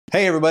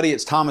Hey everybody,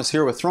 it's Thomas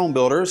here with Throne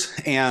Builders,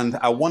 and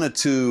I wanted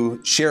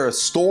to share a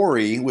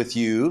story with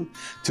you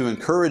to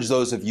encourage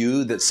those of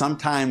you that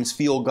sometimes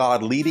feel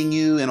God leading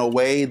you in a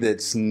way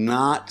that's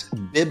not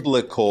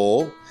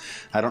biblical.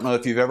 I don't know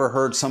if you've ever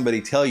heard somebody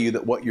tell you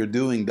that what you're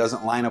doing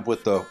doesn't line up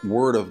with the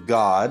Word of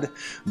God,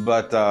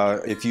 but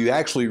if you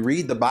actually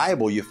read the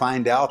Bible, you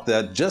find out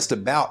that just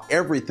about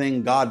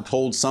everything God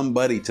told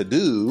somebody to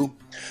do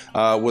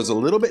was a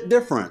little bit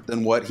different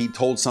than what He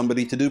told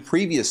somebody to do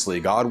previously.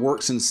 God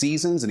works in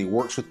seasons and He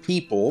works with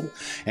people,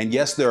 and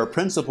yes, there are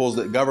principles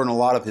that govern a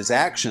lot of His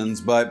actions,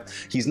 but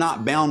He's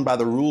not bound by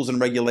the rules and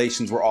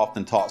regulations we're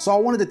often taught. So I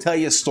wanted to tell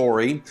you a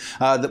story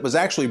that was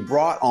actually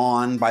brought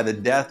on by the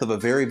death of a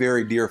very,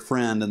 very dear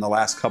friend in the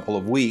last couple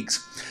of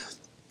weeks.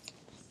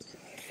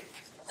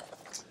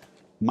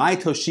 My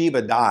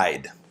Toshiba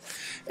died.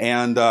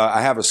 And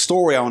I have a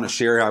story I want to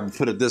share. I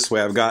put it this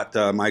way. I've got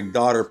my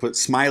daughter put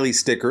smiley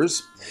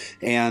stickers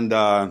and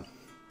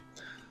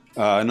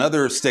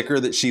another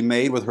sticker that she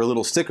made with her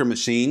little sticker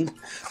machine.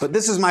 But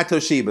this is my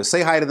Toshiba.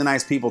 Say hi to the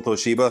nice people,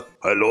 Toshiba.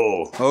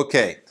 Hello.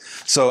 Okay,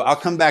 so I'll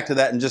come back to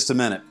that in just a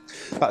minute.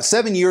 About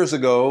 7 years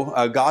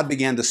ago, God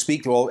began to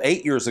speak, well,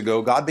 8 years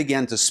ago, God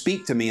began to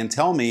speak to me and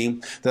tell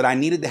me that I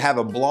needed to have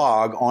a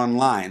blog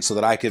online so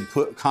that I could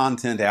put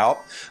content out.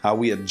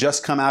 We had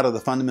just come out of the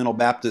Fundamental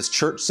Baptist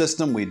Church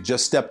system. We'd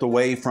just stepped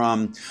away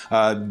from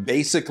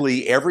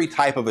basically every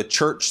type of a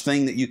church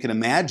thing that you can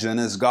imagine.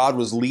 As God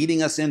was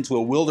leading us into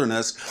a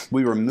wilderness,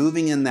 we were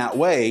moving in that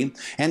way,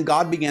 and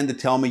God began to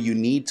tell me, you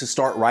need to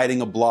start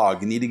writing a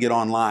blog. You need to get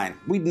online.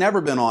 We'd never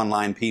been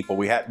online people.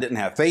 We didn't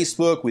have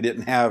Facebook. We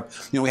didn't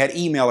have, we had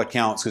email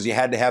accounts because you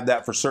had to have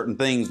that for certain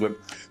things, but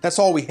that's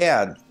all we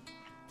had.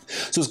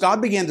 So as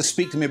God began to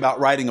speak to me about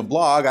writing a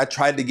blog, I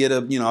tried to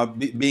get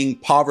being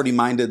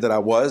poverty-minded that I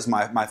was,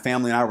 my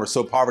family and I were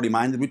so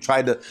poverty-minded, we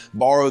tried to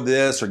borrow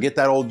this or get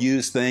that old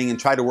used thing and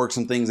try to work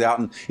some things out,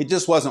 and it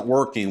just wasn't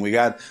working. We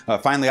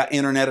finally got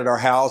internet at our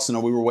house,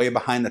 and we were way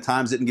behind the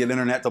times, didn't get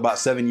internet till about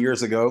 7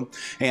 years ago,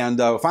 and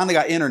finally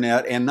got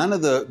internet, and none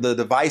of the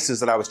devices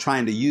that I was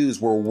trying to use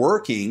were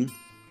working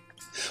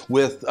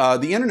with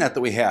the internet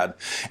that we had.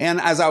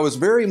 And as I was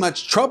very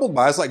much troubled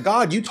by it, I was like,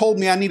 God, you told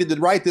me I needed to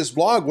write this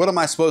blog. What am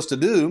I supposed to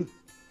do?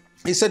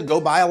 He said,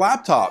 go buy a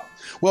laptop.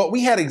 Well,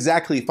 we had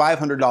exactly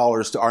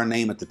 $500 to our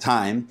name at the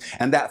time,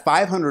 and that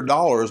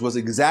 $500 was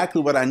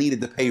exactly what I needed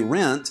to pay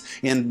rent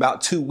in about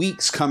 2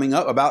 weeks coming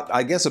up, about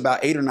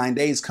 8 or 9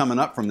 days coming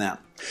up from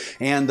that.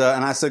 And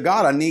I said,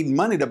 God, I need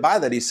money to buy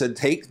that. He said,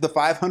 take the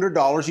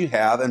 $500 you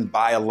have and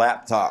buy a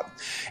laptop.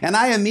 And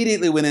I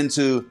immediately went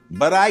into,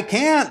 but I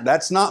can't.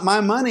 That's not my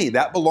money.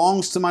 That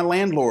belongs to my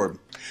landlord.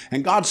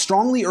 And God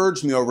strongly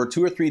urged me over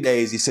 2 or 3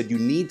 days. He said, you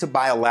need to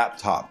buy a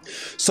laptop.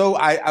 So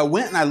I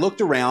went and I looked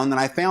around and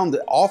I found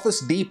that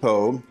Office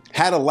Depot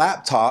had a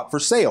laptop for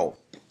sale.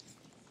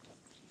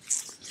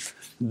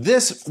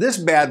 This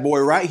bad boy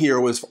right here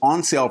was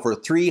on sale for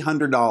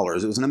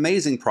 $300. It was an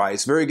amazing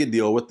price, very good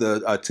deal with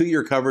the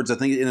 2-year coverage. I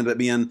think it ended up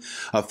being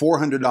a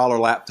 $400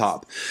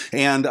 laptop.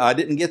 And I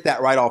didn't get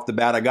that right off the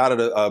bat. I got it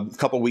a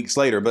couple weeks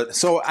later. But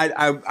so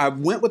I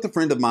went with a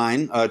friend of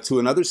mine to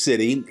another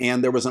city,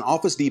 and there was an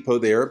Office Depot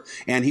there,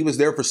 and he was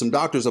there for some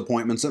doctor's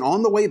appointments. And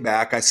on the way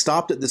back, I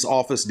stopped at this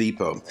Office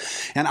Depot.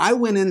 And I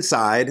went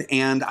inside,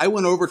 and I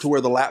went over to where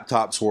the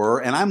laptops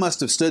were, and I must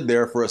have stood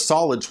there for a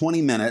solid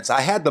 20 minutes.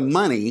 I had the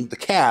money,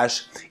 the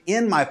cash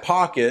in my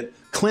pocket,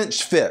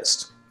 clenched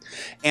fist.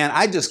 And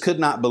I just could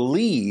not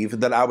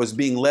believe that I was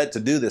being led to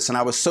do this. And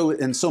I was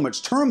in so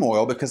much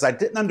turmoil because I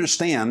didn't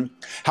understand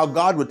how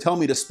God would tell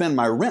me to spend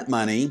my rent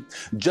money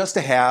just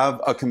to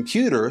have a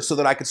computer so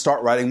that I could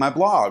start writing my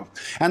blog.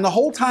 And the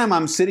whole time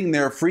I'm sitting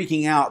there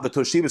freaking out, the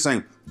Toshiba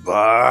saying,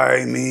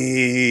 buy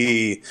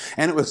me.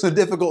 And it was a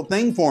difficult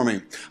thing for me.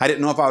 I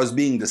didn't know if I was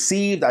being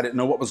deceived. I didn't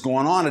know what was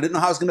going on. I didn't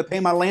know how I was going to pay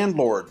my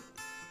landlord.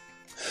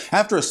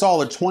 After a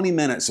solid 20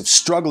 minutes of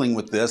struggling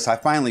with this, I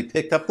finally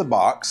picked up the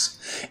box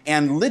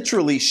and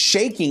literally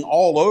shaking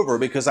all over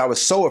because I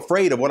was so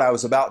afraid of what I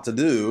was about to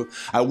do,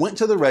 I went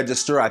to the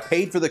register, I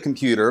paid for the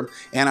computer,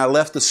 and I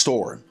left the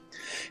store.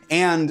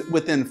 And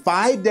within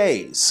 5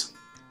 days,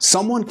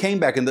 someone came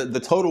back, and the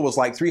total was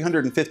like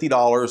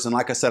 $350, and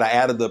like I said, I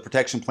added the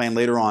protection plan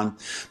later on.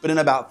 But in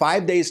about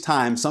 5 days'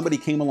 time, somebody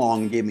came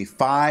along and gave me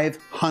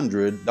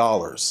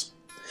 $500.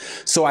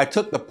 So I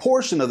took the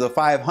portion of the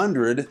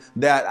 $500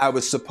 that I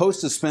was supposed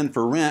to spend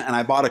for rent, and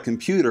I bought a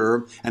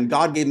computer, and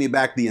God gave me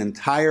back the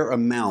entire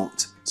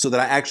amount so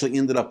that I actually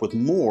ended up with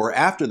more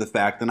after the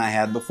fact than I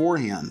had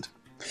beforehand.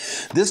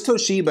 This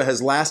Toshiba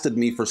has lasted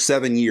me for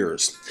 7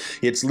 years.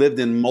 It's lived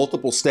in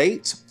multiple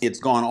states. It's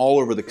gone all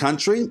over the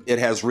country. It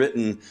has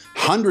written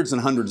hundreds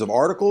and hundreds of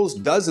articles,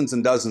 dozens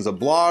and dozens of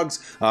blogs,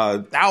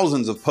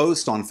 thousands of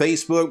posts on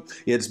Facebook.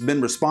 It's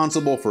been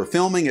responsible for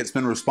filming. It's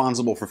been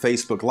responsible for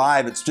Facebook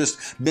Live. It's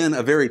just been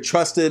a very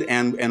trusted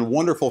and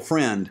wonderful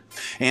friend.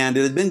 And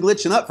it had been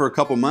glitching up for a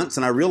couple months,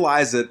 and I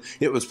realized that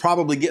it was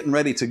probably getting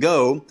ready to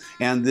go.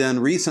 And then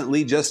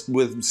recently, just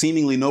with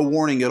seemingly no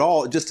warning at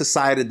all, it just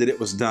decided that it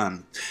was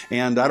done.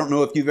 And I don't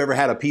know if you've ever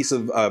had a piece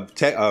of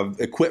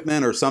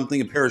equipment or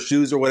something, a pair of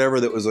shoes or whatever,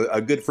 that was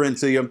a good friend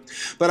to you.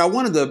 But I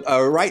wanted to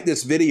write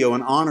this video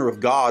in honor of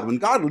God. When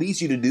God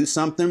leads you to do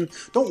something,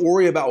 don't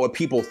worry about what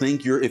people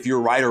think if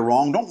you're right or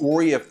wrong. Don't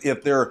worry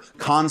if their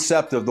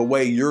concept of the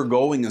way you're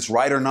going is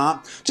right or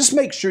not. Just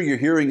make sure you're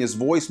hearing His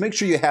voice. Make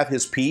sure you have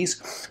His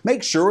peace.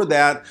 Make sure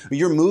that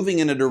you're moving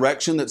in a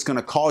direction that's going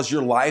to cause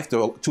your life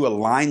to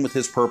align with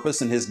His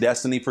purpose and His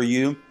destiny for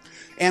you.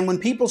 And when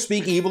people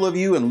speak evil of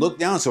you and look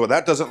down, so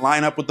that doesn't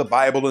line up with the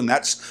Bible and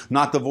that's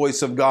not the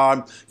voice of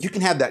God, you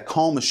can have that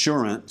calm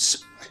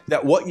assurance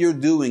that what you're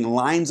doing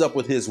lines up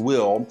with His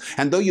will.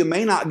 And though you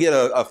may not get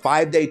a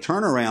 5-day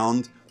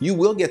turnaround, you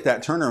will get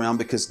that turnaround,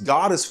 because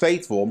God is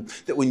faithful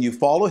that when you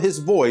follow His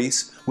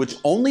voice, which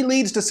only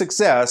leads to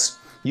success,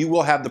 you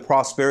will have the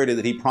prosperity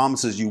that He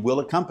promises you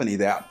will accompany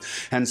that.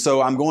 And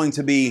so I'm going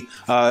to be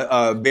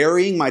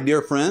burying my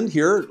dear friend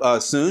here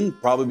soon,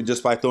 probably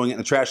just by throwing it in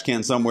a trash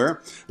can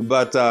somewhere.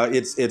 But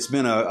it's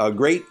been a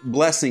great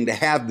blessing to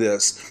have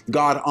this.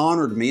 God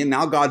honored me, and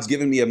now God's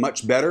given me a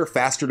much better,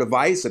 faster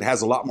device. It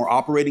has a lot more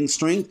operating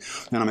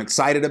strength, and I'm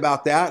excited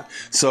about that.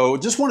 So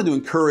just wanted to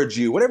encourage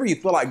you, whatever you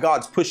feel like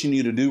God's pushing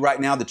you to do right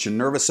now that you're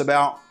nervous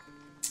about,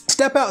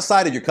 step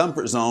outside of your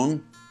comfort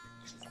zone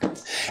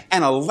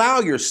and allow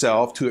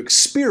yourself to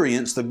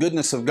experience the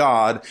goodness of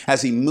God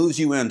as He moves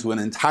you into an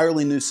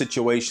entirely new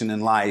situation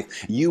in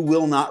life. You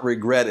will not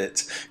regret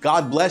it.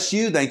 God bless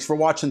you. Thanks for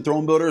watching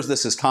Throne Builders.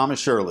 This is Thomas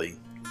Shirley.